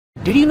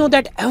Did you know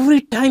that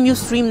every time you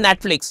stream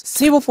Netflix,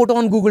 save a photo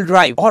on Google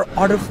Drive, or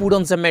order food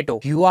on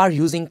Zomato, you are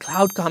using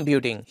cloud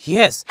computing?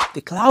 Yes,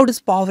 the cloud is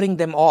powering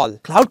them all.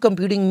 Cloud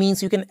computing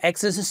means you can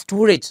access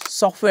storage,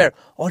 software,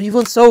 or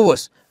even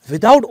servers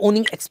without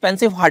owning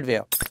expensive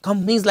hardware.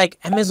 Companies like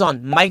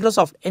Amazon,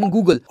 Microsoft, and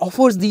Google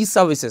offers these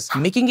services,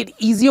 making it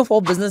easier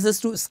for businesses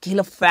to scale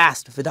up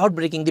fast without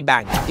breaking the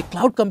bank. The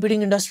cloud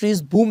computing industry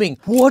is booming,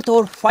 worth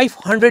over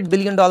 $500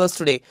 billion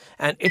today,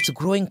 and it's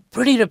growing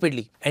pretty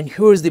rapidly. And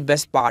here's the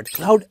best part.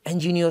 Cloud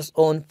engineers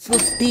earn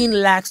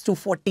 15 lakhs to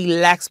 40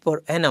 lakhs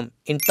per annum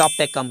in top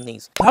tech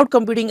companies. Cloud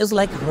computing is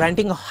like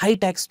renting a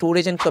high-tech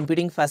storage and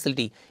computing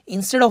facility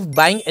instead of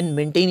buying and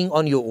maintaining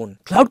on your own.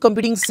 Cloud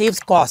computing saves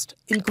cost,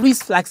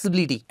 increases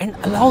flexibility, and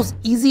allows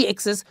easy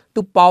access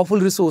to powerful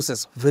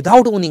resources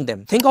without owning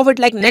them. Think of it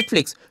like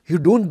Netflix. You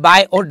don't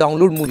buy or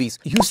download movies.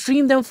 You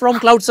stream them from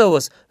cloud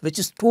servers, which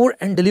store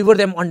and deliver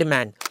them on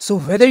demand. So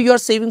whether you are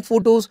saving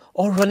photos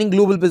or running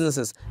global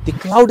businesses, the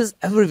cloud is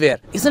everywhere.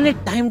 Isn't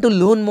it time to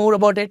learn more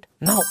about it?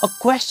 Now, a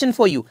question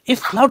for you.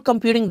 If cloud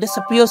computing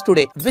disappears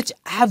today, which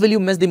app will you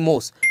miss the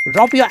most?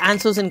 Drop your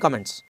answers in comments.